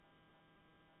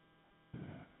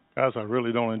Guys, I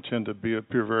really don't intend to be up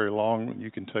here very long. You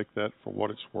can take that for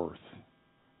what it's worth.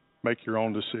 Make your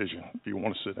own decision if you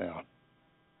want to sit down.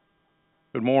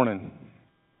 Good morning.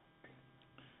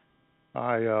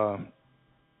 I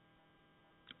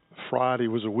Friday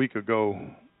was a week ago.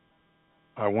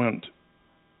 I went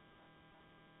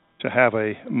to have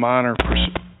a minor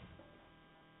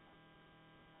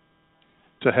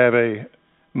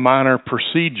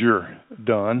procedure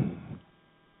done.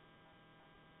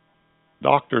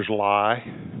 Doctors lie.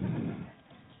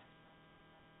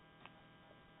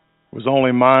 It was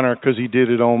only minor because he did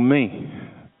it on me.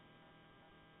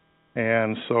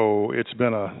 And so it's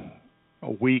been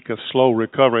a week of slow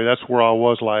recovery. That's where I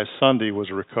was last Sunday, was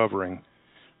recovering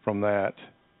from that.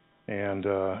 And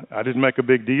I didn't make a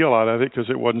big deal out of it because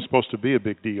it wasn't supposed to be a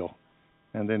big deal.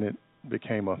 And then it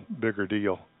became a bigger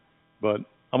deal. But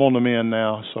I'm on the mend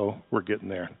now, so we're getting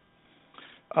there.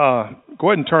 Go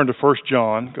ahead and turn to 1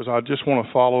 John, because I just want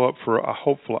to follow up for I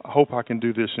hope I can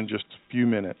do this in just a few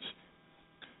minutes.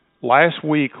 Last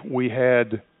week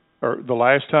the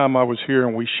last time I was here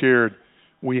and we shared,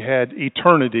 we had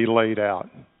eternity laid out.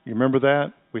 You remember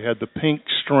that? We had the pink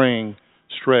string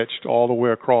stretched all the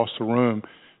way across the room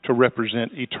to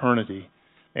represent eternity.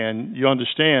 And you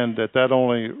understand that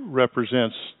only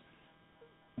represents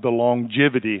the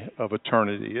longevity of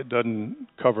eternity. It doesn't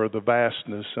cover the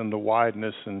vastness and the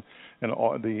wideness and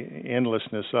all the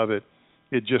endlessness of it.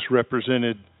 It just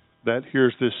represented that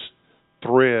here's this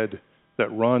thread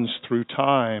that runs through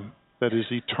time that is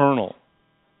eternal.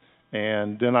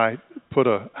 And then I put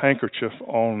a handkerchief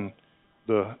on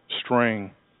the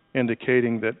string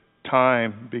indicating that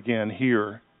time began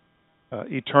here.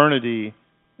 Eternity,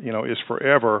 is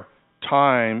forever.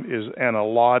 Time is an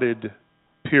allotted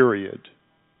period.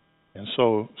 And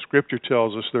so Scripture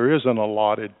tells us there is an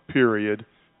allotted period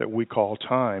that we call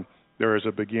time. There is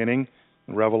a beginning,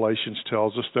 and Revelations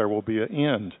tells us there will be an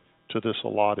end to this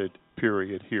allotted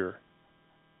period here.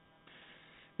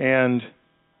 And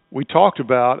we talked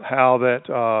about how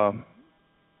that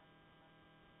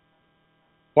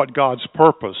what God's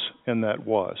purpose in that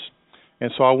was.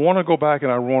 And so I want to go back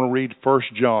and I want to read 1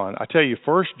 John. I tell you,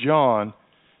 1 John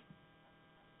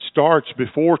starts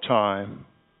before time,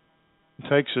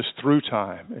 takes us through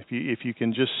time. If you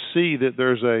can just see that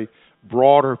there's a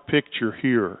broader picture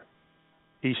here.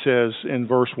 He says in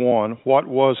verse 1, what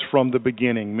was from the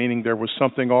beginning, meaning there was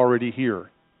something already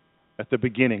here at the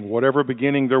beginning. Whatever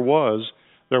beginning there was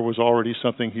already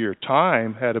something here.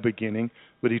 Time had a beginning,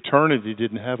 but eternity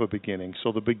didn't have a beginning.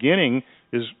 So the beginning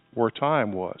is where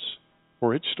time was,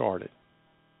 where it started.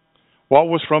 What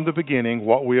was from the beginning,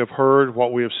 what we have heard,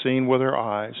 what we have seen with our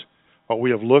eyes, what we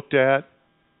have looked at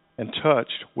and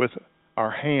touched with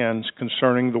our hands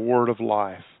concerning the word of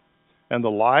life. And the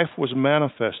life was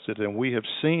manifested, and we have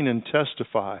seen and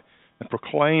testify and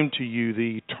proclaim to you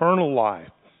the eternal life,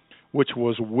 which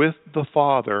was with the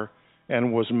Father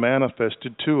and was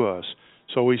manifested to us.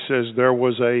 So he says there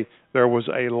was a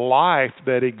life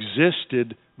that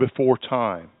existed before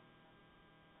time.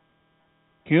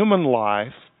 Human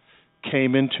life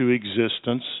came into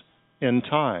existence in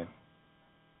time.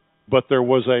 But there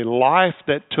was a life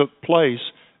that took place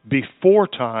before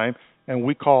time, and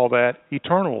we call that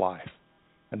eternal life.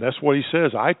 And that's what he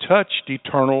says. I touched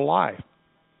eternal life.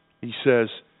 He says,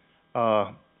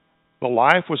 the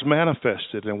life was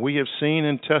manifested, and we have seen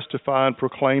and testified and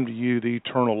proclaimed to you the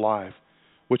eternal life,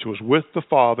 which was with the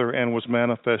Father and was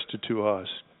manifested to us.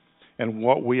 And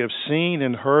what we have seen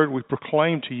and heard we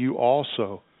proclaim to you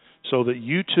also, so that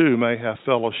you too may have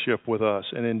fellowship with us.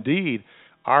 And indeed,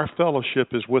 our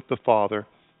fellowship is with the Father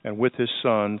and with His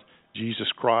Son, Jesus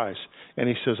Christ. And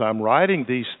he says, I'm writing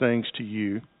these things to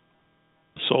you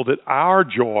so that our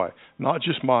joy, not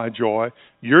just my joy,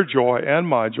 your joy and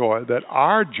my joy, that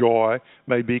our joy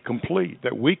may be complete,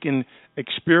 that we can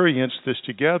experience this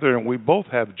together and we both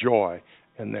have joy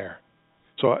in there.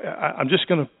 So I'm just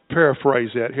going to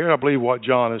paraphrase that. Here I believe what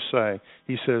John is saying.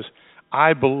 He says,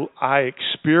 I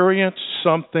experienced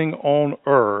something on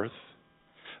earth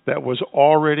that was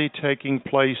already taking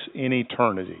place in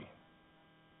eternity.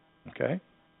 Okay?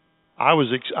 I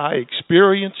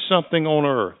experienced something on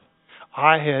earth.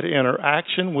 I had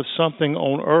interaction with something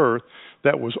on earth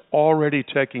that was already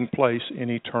taking place in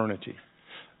eternity.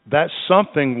 That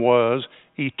something was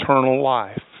eternal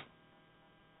life.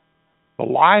 The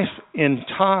life in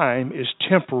time is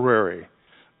temporary.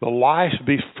 The life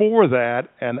before that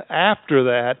and after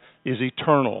that is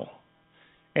eternal.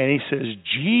 And he says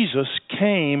Jesus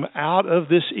came out of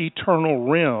this eternal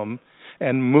realm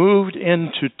and moved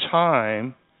into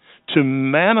time to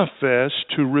manifest,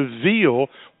 to reveal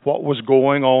what was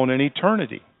going on in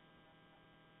eternity.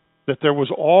 that there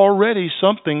was already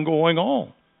something going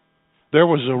on. There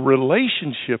was a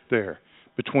relationship there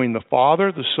between the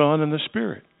Father, the Son, and the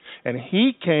Spirit. And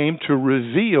He came to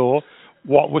reveal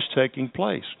what was taking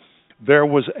place. There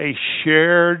was a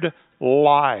shared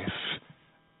life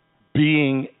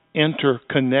being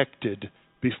interconnected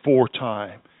before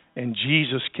time. And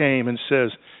Jesus came and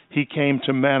says He came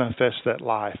to manifest that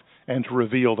life and to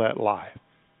reveal that life.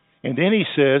 And then He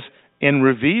says, in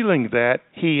revealing that,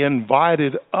 He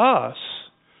invited us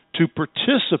to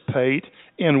participate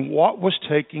in what was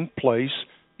taking place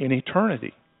in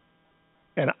eternity.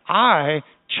 And I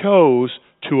chose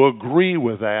to agree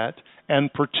with that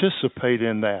and participate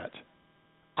in that.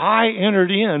 I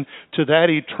entered into that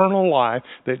eternal life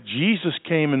that Jesus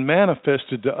came and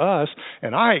manifested to us,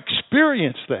 and I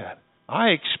experienced that. I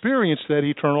experienced that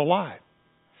eternal life.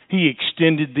 He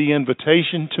extended the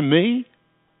invitation to me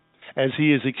as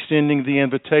He is extending the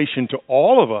invitation to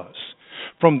all of us.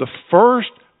 From the first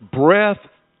breath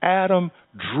Adam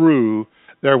drew,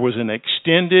 there was an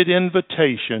extended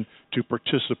invitation to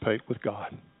participate with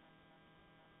God,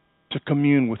 to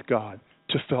commune with God,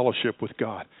 to fellowship with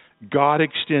God. God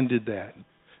extended that.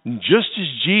 And just as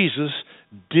Jesus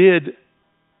did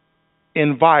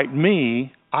invite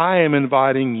me, I am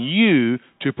inviting you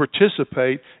to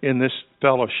participate in this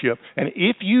fellowship. And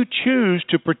if you choose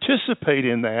to participate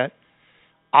in that,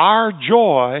 our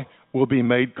joy will be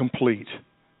made complete.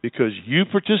 Because you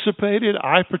participated,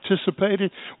 I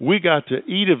participated, we got to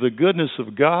eat of the goodness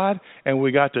of God, and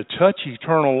we got to touch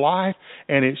eternal life,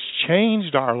 and it's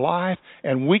changed our life,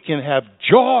 and we can have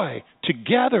joy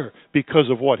together because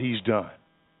of what He's done.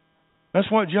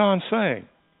 That's what John's saying.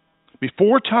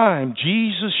 Before time,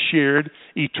 Jesus shared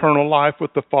eternal life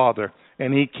with the Father,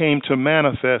 and He came to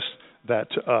manifest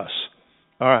that to us.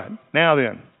 All right, now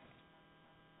then.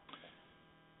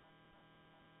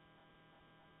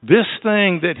 This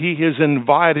thing that He has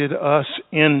invited us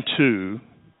into,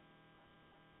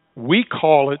 we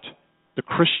call it the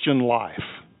Christian life,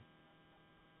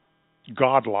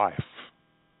 God life.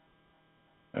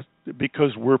 That's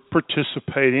because we're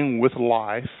participating with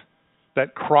life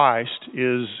that Christ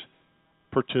is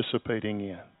participating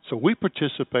in. So we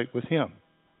participate with Him.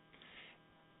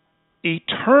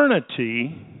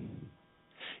 Eternity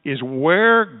is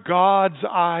where God's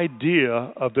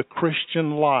idea of the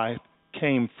Christian life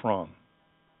came from.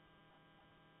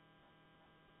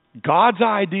 God's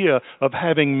idea of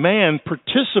having man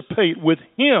participate with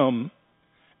Him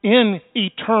in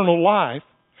eternal life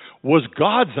was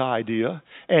God's idea,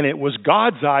 and it was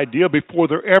God's idea before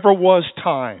there ever was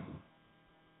time.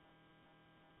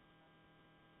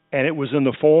 And it was in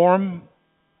the form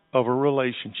of a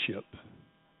relationship.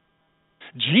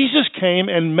 Jesus came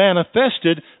and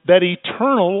manifested that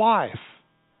eternal life.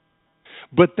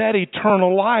 But that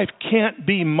eternal life can't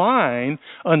be mine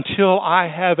until I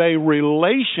have a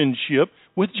relationship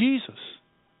with Jesus.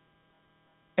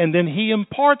 And then He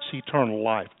imparts eternal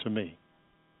life to me.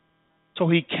 So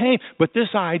He came, but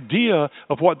this idea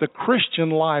of what the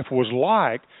Christian life was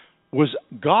like was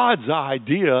God's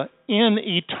idea in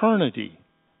eternity,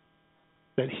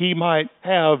 that He might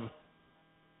have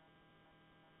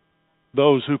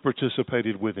those who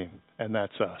participated with Him, and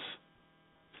that's us.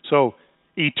 So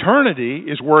eternity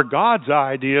is where God's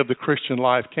idea of the Christian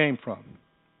life came from.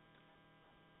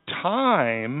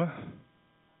 Time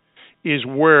is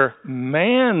where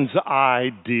man's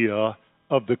idea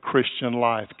of the Christian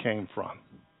life came from.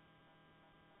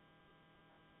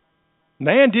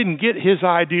 Man didn't get his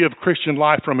idea of Christian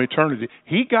life from eternity.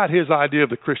 He got his idea of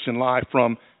the Christian life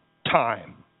from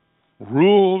time.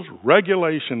 Rules,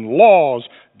 regulation, laws,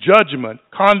 judgment,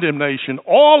 condemnation,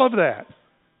 all of that.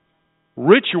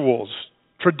 Rituals,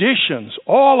 traditions,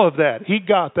 all of that. He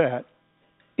got that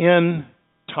in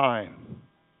time.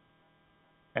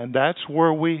 And that's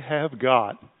where we have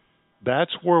got.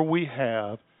 That's where we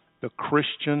have the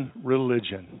Christian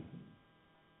religion.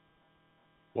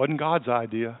 Wasn't God's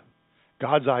idea.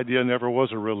 God's idea never was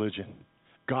a religion.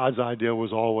 God's idea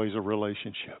was always a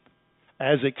relationship,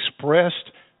 as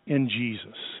expressed in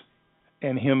Jesus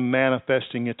and Him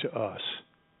manifesting it to us.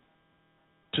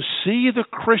 To see the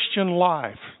Christian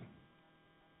life,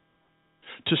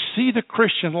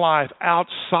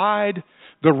 outside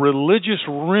the religious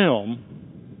realm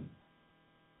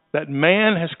that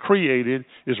man has created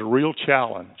is a real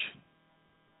challenge.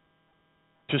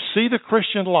 To see the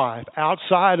Christian life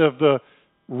outside of the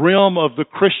realm of the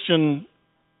Christian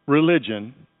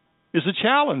religion is a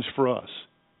challenge for us,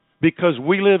 because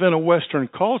we live in a Western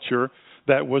culture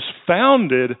that was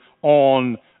founded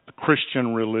on the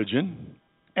Christian religion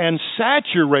and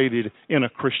saturated in a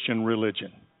Christian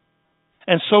religion.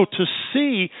 And so to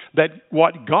see that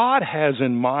what God has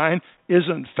in mind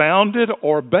isn't founded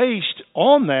or based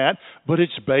on that, but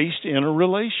it's based in a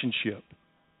relationship,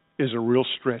 is a real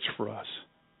stretch for us.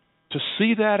 To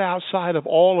see that outside of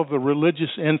all of the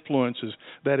religious influences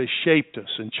that has shaped us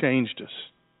and changed us.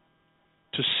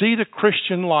 To see the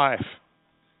Christian life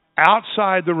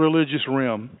outside the religious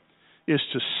realm is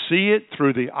to see it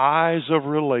through the eyes of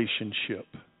relationship.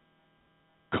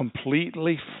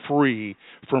 Completely free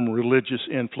from religious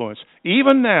influence.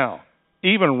 Even now,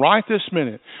 even right this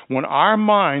minute, when our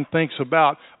mind thinks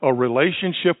about a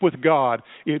relationship with God,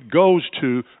 it goes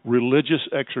to religious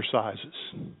exercises.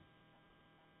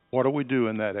 What do we do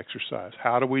in that exercise?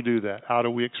 How do we do that? How do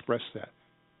we express that?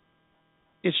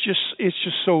 It's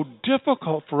just so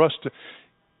difficult for us to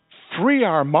free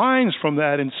our minds from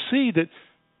that and see that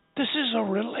this is a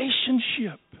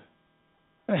relationship.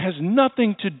 It has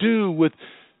nothing to do with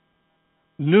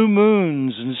new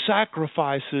moons and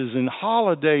sacrifices and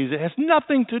holidays. It has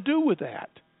nothing to do with that.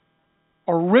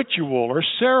 Or ritual or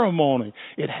ceremony.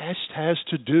 It has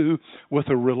to do with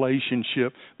a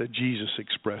relationship that Jesus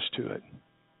expressed to it.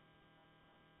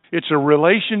 It's a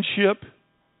relationship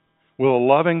with a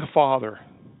loving Father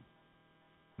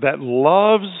that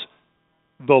loves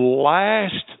the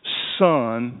last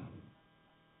Son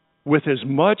with as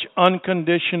much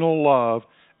unconditional love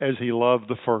as He loved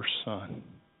the first Son.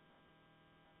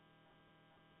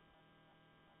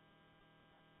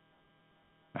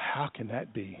 How can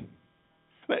that be?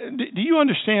 Do you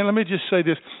understand? Let me just say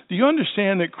this. Do you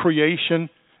understand that creation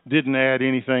didn't add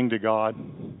anything to God?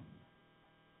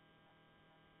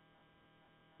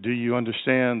 Do you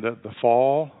understand that the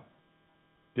fall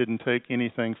didn't take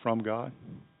anything from God?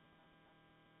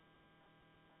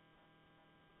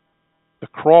 The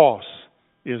cross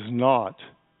is not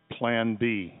plan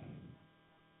B.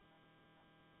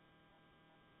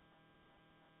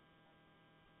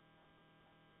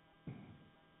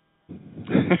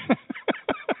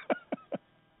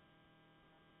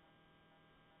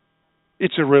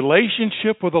 It's a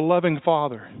relationship with a loving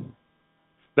Father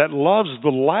that loves the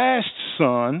last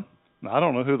Son. Now, I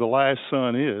don't know who the last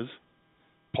Son is.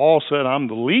 Paul said, I'm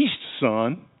the least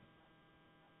Son.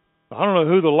 I don't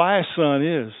know who the last Son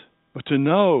is. But to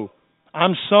know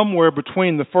I'm somewhere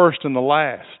between the first and the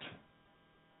last.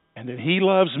 And that He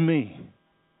loves me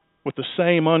with the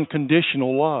same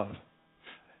unconditional love.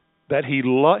 That He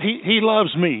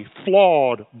loves me,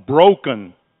 flawed,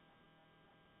 broken,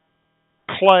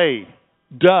 clay,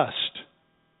 dust,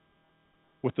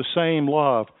 with the same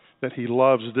love that He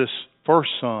loves this first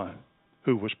Son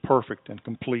who was perfect and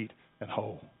complete and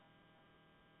whole.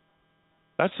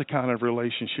 That's the kind of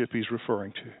relationship He's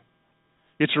referring to.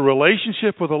 It's a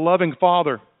relationship with a loving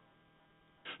Father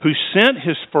who sent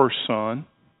His first Son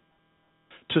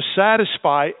to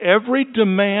satisfy every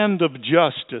demand of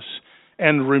justice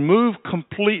and remove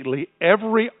completely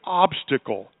every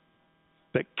obstacle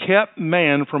that kept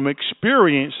man from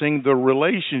experiencing the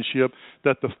relationship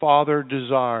that the Father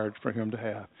desired for him to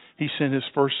have. He sent His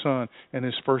first Son, and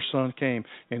His first Son came,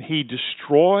 and He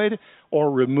destroyed or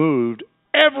removed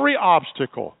every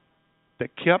obstacle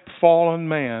that kept fallen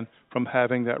man from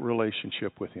having that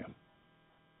relationship with Him.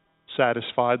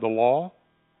 Satisfied the law,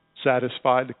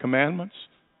 satisfied the commandments,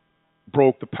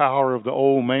 broke the power of the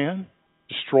old man,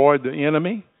 destroyed the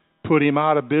enemy, put him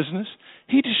out of business.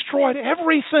 He destroyed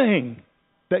everything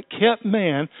that kept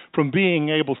man from being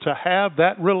able to have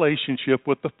that relationship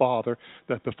with the Father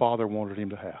that the Father wanted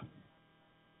him to have.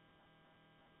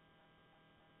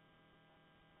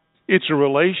 It's a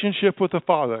relationship with the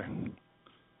Father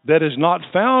that is not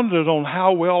founded on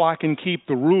how well I can keep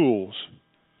the rules,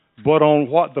 but on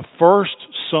what the first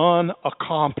Son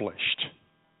accomplished.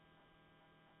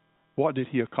 What did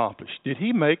He accomplish? Did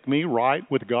He make me right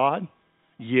with God?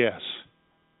 Yes.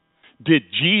 Did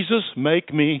Jesus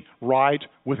make me right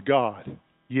with God?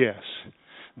 Yes.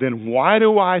 Then why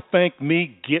do I think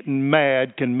me getting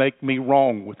mad can make me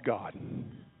wrong with God?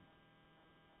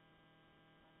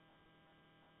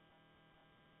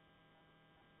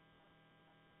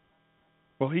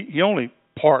 Well, he only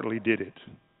partly did it.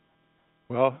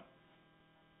 Well,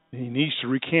 he needs to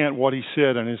recant what He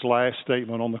said in His last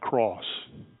statement on the cross.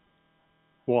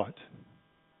 What?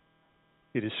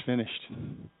 It is finished.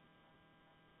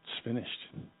 It's finished.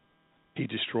 He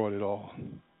destroyed it all.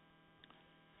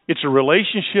 It's a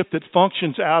relationship that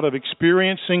functions out of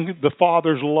experiencing the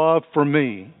Father's love for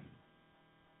me,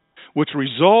 which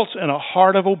results in a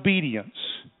heart of obedience.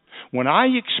 When I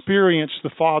experience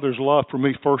the Father's love for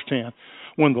me firsthand,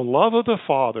 when the love of the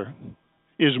Father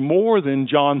is more than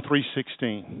John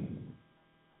 3:16.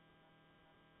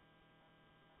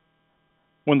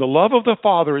 When the love of the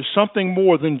Father is something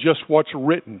more than just what's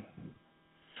written.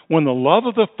 When the love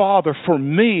of the Father for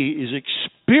me is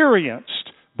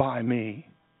experienced by me,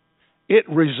 it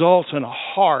results in a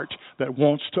heart that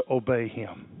wants to obey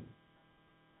Him.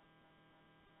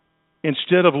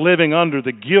 Instead of living under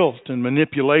the guilt and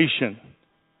manipulation,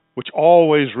 which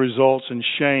always results in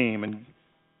shame and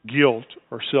guilt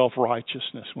or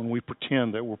self-righteousness when we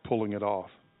pretend that we're pulling it off.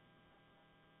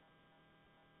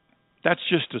 That's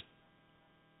just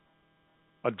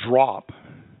a drop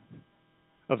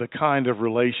of the kind of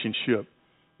relationship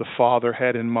the Father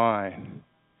had in mind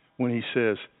when He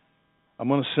says, I'm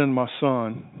going to send my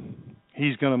Son.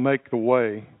 He's going to make the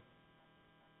way.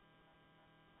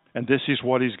 And this is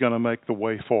what He's going to make the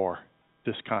way for,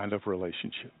 this kind of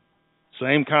relationship.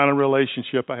 Same kind of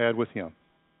relationship I had with Him,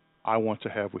 I want to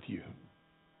have with you.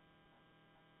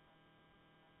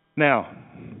 Now,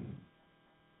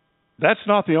 that's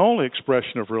not the only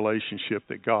expression of relationship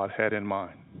that God had in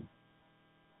mind.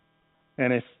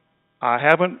 And if I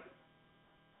haven't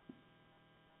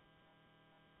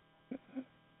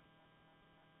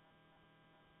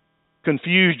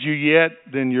confused you yet,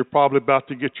 then you're probably about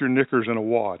to get your knickers in a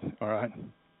wad, all right?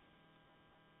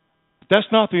 That's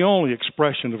not the only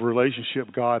expression of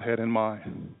relationship God had in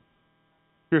mind.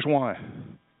 Here's why.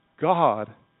 God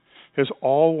has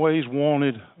always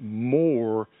wanted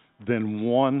more than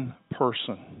one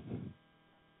person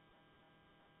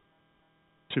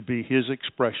to be His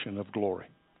expression of glory.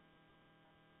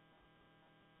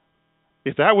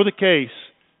 If that were the case,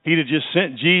 He'd have just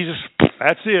sent Jesus.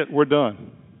 That's it, we're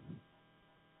done.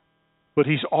 But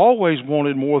He's always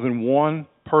wanted more than one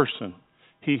person.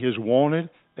 He has wanted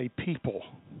a people,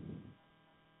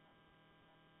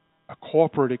 a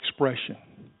corporate expression.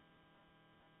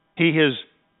 He has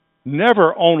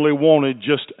never only wanted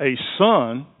just a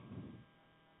son,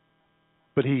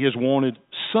 but He has wanted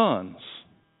sons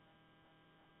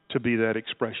to be that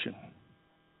expression.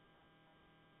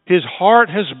 His heart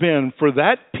has been for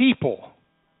that people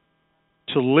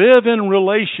to live in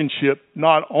relationship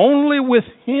not only with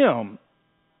Him,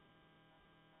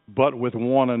 but with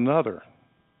one another.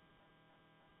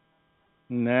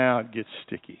 Now it gets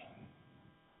sticky.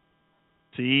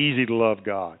 It's easy to love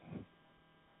God.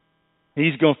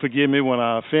 He's going to forgive me when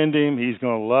I offend Him. He's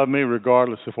going to love me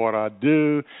regardless of what I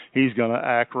do. He's going to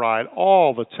act right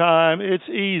all the time. It's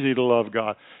easy to love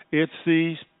God. It's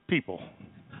these people.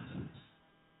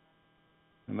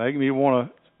 They make me want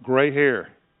a gray hair.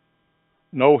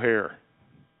 No hair.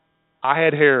 I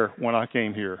had hair when I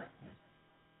came here.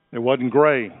 It wasn't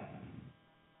gray.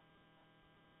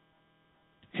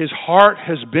 His heart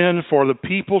has been for the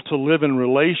people to live in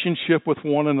relationship with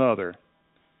one another.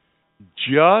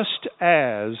 Just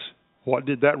as, what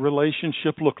did that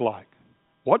relationship look like?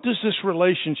 What does this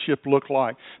relationship look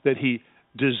like that He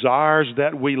desires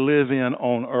that we live in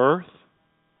on earth?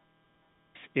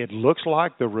 It looks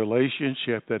like the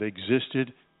relationship that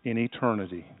existed in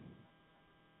eternity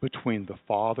between the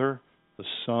Father, the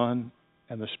Son,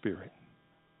 and the Spirit.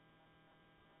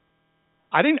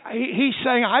 He's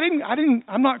saying,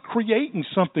 I'm not creating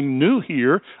something new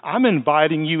here. I'm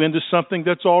inviting you into something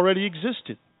that's already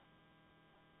existed.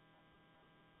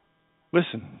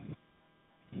 Listen,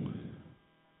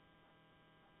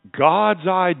 God's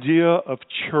idea of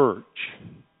church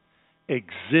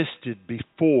existed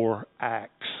before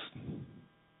Acts.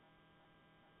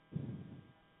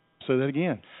 Say that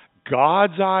again.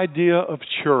 God's idea of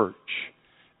church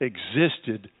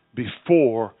existed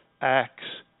before Acts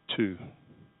 2.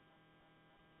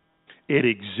 It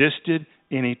existed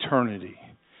in eternity.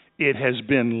 It has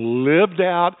been lived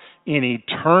out in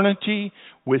eternity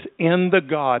within the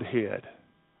Godhead.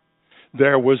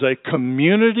 There was a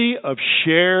community of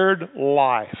shared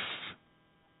life.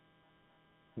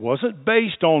 It wasn't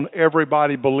based on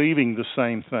everybody believing the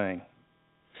same thing.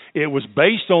 It was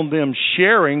based on them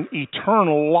sharing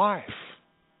eternal life.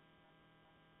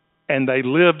 And they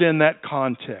lived in that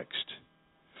context.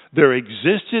 There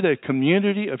existed a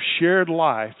community of shared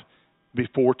life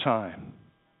before time.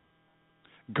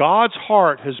 God's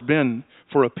heart has been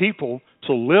for a people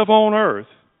to live on earth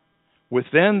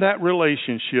within that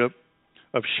relationship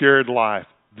of shared life,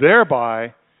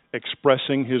 thereby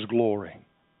expressing His glory. I'll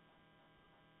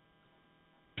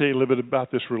tell you a little bit about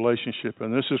this relationship,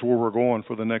 and this is where we're going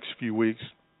for the next few weeks.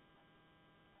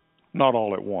 Not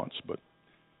all at once, but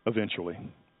eventually.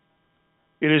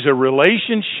 It is a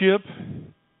relationship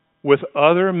with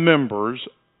other members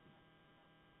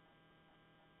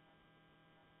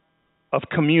of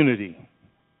community.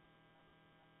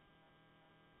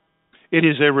 It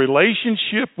is a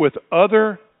relationship with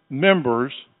other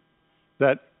members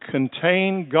that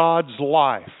contain God's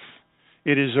life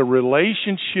It is a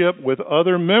relationship with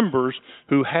other members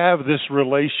who have this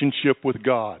relationship with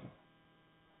God.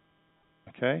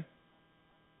 Okay?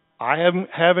 I am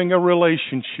having a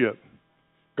relationship.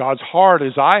 God's heart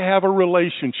is I have a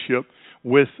relationship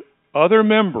with other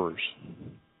members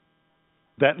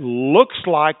that looks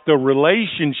like the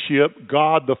relationship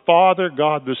God the Father,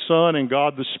 God the Son, and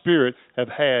God the Spirit have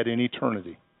had in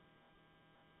eternity.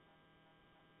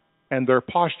 And their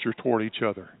posture toward each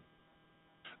other,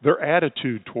 their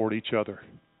attitude toward each other,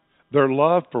 their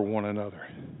love for one another.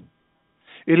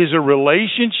 It is a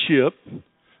relationship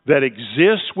that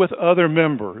exists with other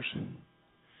members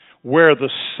where the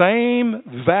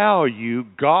same value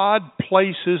God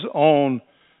places on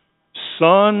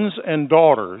sons and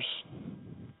daughters,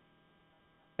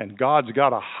 and God's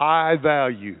got a high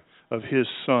value of His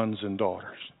sons and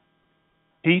daughters.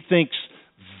 He thinks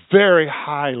very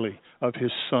highly of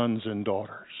His sons and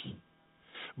daughters.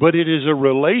 But it is a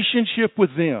relationship with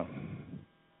them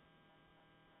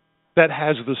that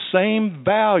has the same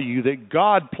value that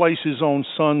God places on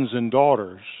sons and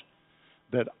daughters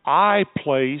that I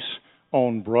place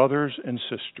on brothers and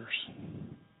sisters.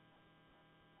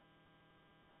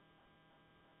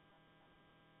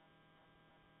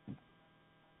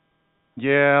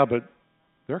 Yeah, but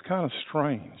they're kind of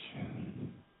strange.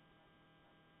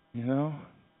 You know?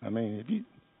 I mean, have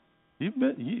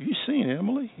you seen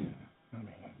Emily? I mean,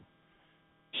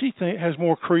 she has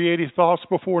more creative thoughts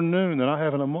before noon than I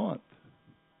have in a month.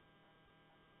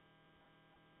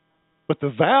 But the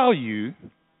value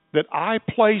that I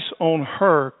place on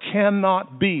her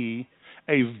cannot be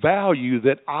a value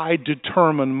that I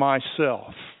determine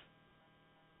myself.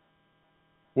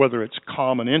 Whether it's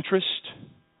common interest,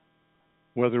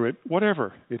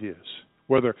 whatever it is,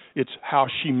 whether it's how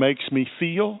she makes me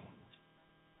feel.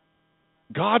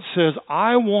 God says,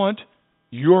 I want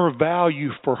your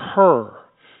value for her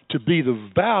to be the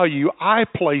value I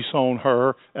place on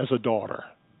her as a daughter.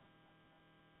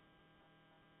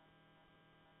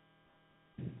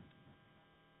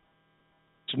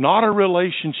 It's not a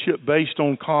relationship based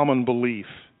on common belief,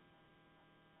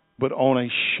 but on a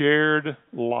shared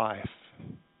life,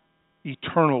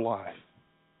 eternal life,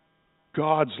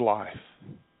 God's life,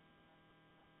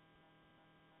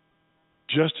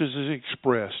 just as is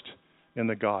expressed in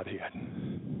the Godhead.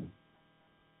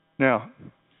 Now,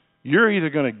 you're either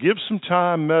going to give some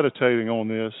time meditating on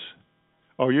this,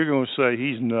 or you're going to say,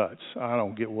 he's nuts. I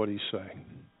don't get what he's saying.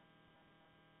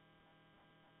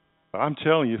 I'm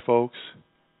telling you, folks,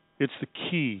 it's the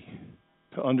key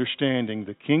to understanding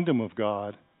the kingdom of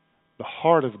God, the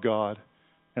heart of God,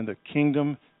 and the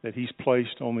kingdom that He's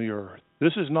placed on the earth.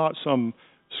 This is not some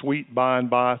sweet by and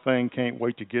by thing, can't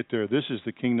wait to get there. This is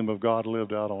the kingdom of God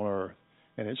lived out on earth.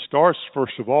 And it starts,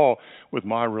 first of all, with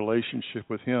my relationship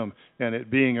with Him, and it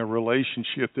being a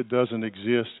relationship that doesn't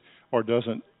exist or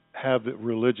doesn't have the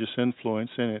religious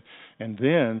influence in it. And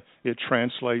then it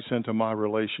translates into my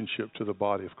relationship to the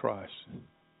body of Christ.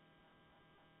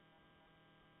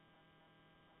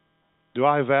 Do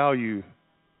I value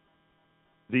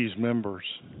these members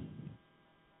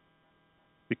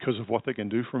because of what they can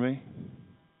do for me?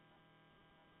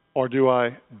 Or do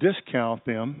I discount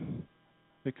them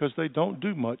because they don't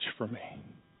do much for me?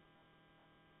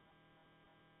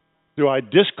 Do I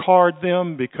discard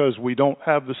them because we don't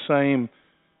have the same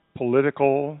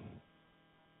political,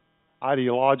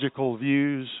 ideological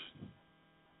views?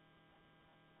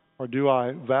 Or do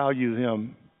I value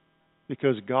them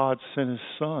because God sent His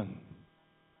Son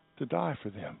to die for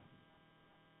them?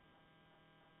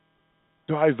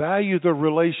 Do I value the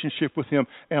relationship with Him?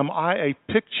 Am I a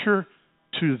picture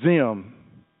to them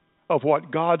of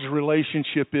what God's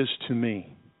relationship is to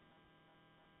me?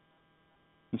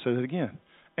 And say that again.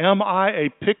 Am I a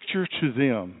picture to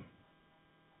them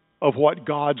of what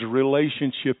God's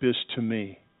relationship is to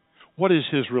me? What is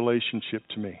His relationship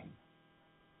to me?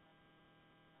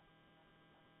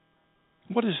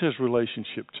 What is His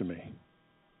relationship to me?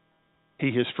 He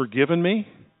has forgiven me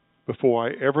before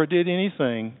I ever did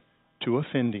anything to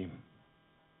offend Him.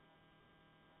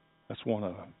 That's one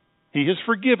of them. He has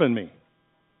forgiven me.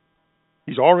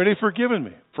 He's already forgiven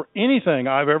me for anything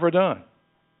I've ever done.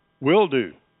 Will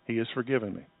do. He has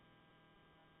forgiven me.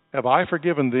 Have I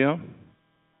forgiven them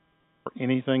for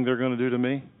anything they're going to do to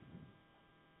me?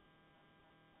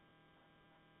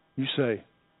 You say,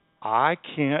 I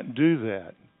can't do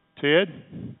that.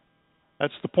 Ted,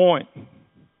 that's the point.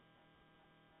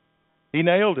 He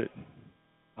nailed it.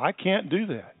 I can't do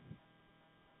that.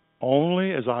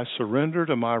 Only as I surrender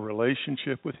to my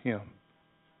relationship with Him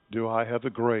do I have the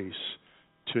grace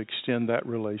to extend that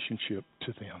relationship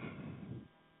to them.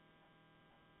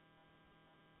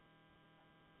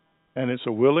 And it's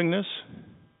a willingness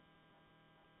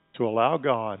to allow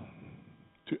God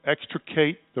to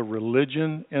extricate the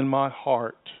religion in my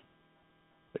heart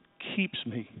that keeps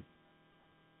me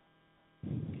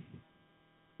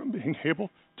from being able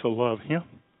to love Him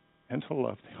and to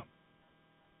love them.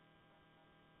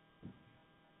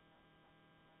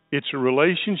 It's a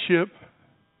relationship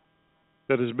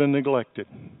that has been neglected.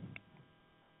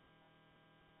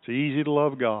 It's easy to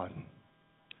love God.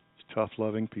 It's tough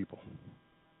loving people.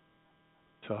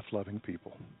 Tough loving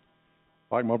people.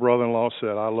 Like my brother-in-law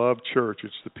said, I love church.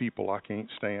 It's the people I can't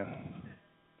stand.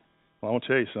 Well, I want to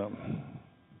tell you something.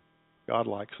 God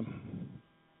likes them.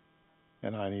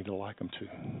 And I need to like them too.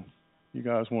 You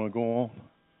guys want to go on?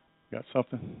 Got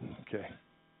something? Okay.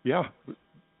 Yeah.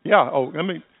 Yeah. Oh,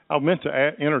 I meant to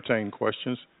entertain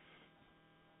questions.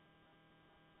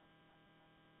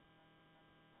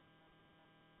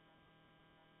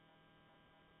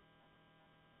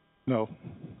 No.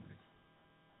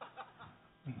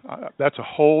 That's a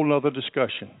whole nother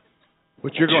discussion.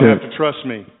 But you're going to have to trust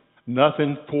me.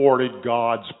 Nothing thwarted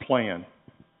God's plan.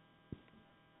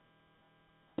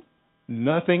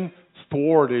 Nothing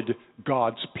thwarted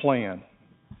God's plan.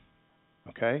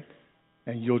 Okay?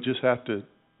 And you'll just have to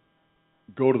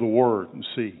go to the Word and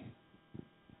see.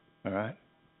 All right?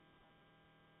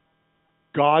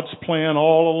 God's plan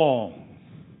all along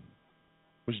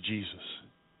was Jesus.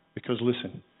 Because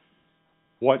listen,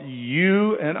 what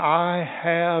you and I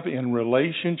have in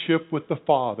relationship with the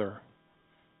Father,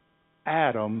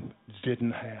 Adam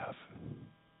didn't have.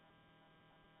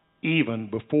 Even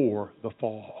before the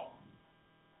fall.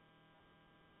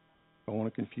 I don't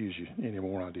want to confuse you any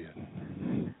more than I did.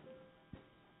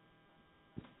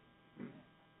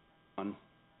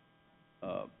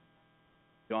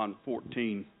 John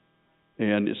 14,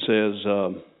 and it says,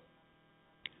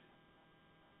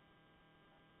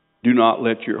 do not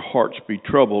let your hearts be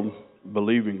troubled.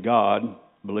 Believe in God.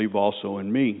 Believe also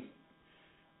in me.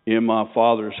 In my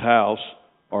Father's house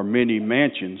are many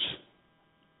mansions,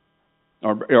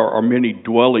 are many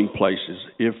dwelling places.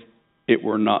 If it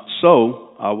were not so,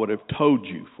 I would have told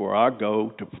you, for I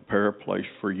go to prepare a place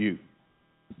for you.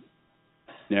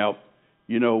 Now,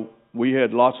 you know, we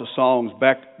had lots of songs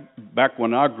back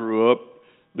when I grew up.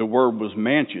 The word was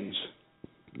mansions.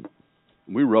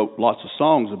 We wrote lots of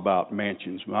songs about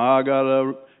mansions. I got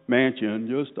a mansion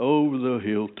just over the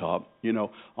hilltop. You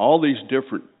know, all these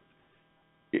different.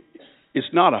 It's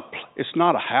not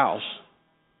a house.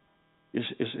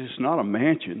 It's not a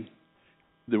mansion.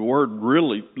 The word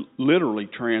really literally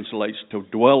translates to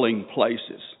dwelling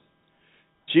places.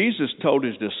 Jesus told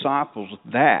his disciples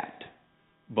that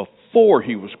before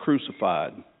he was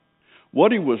crucified.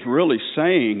 What he was really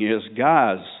saying is,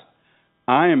 guys,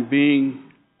 I am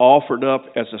being offered up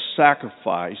as a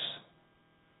sacrifice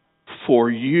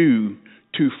for you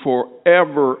to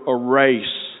forever erase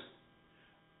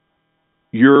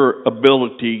your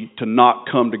ability to not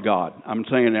come to God. I'm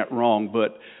saying that wrong,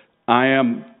 but I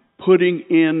am putting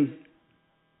in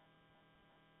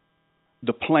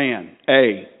the plan.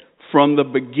 From the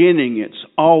beginning, it's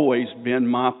always been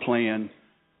my plan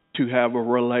to have a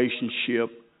relationship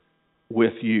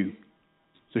with you.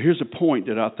 So here's a point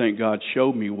that I think God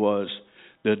showed me was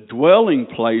the dwelling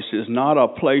place is not a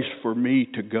place for me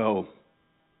to go.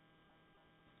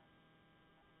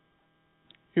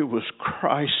 It was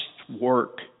Christ's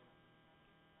work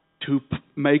to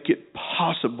make it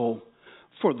possible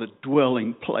for the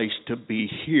dwelling place to be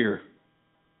here.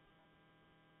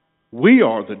 We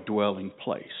are the dwelling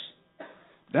place.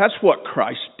 That's what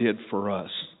Christ did for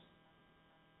us.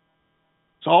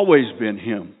 It's always been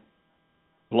Him.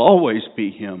 Will always be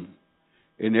Him.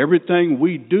 And everything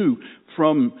we do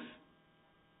from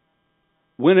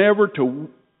whenever to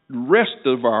the rest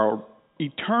of our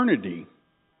eternity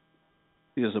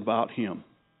is about Him.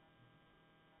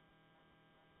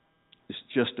 It's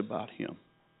just about Him.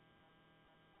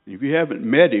 If you haven't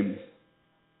met Him,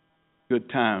 good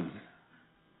time.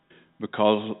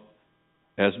 Because,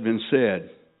 as been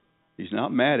said, He's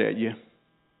not mad at you.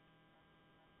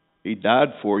 He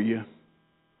died for you.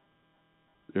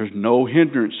 There's no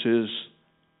hindrances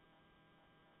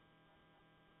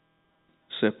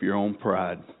except your own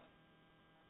pride.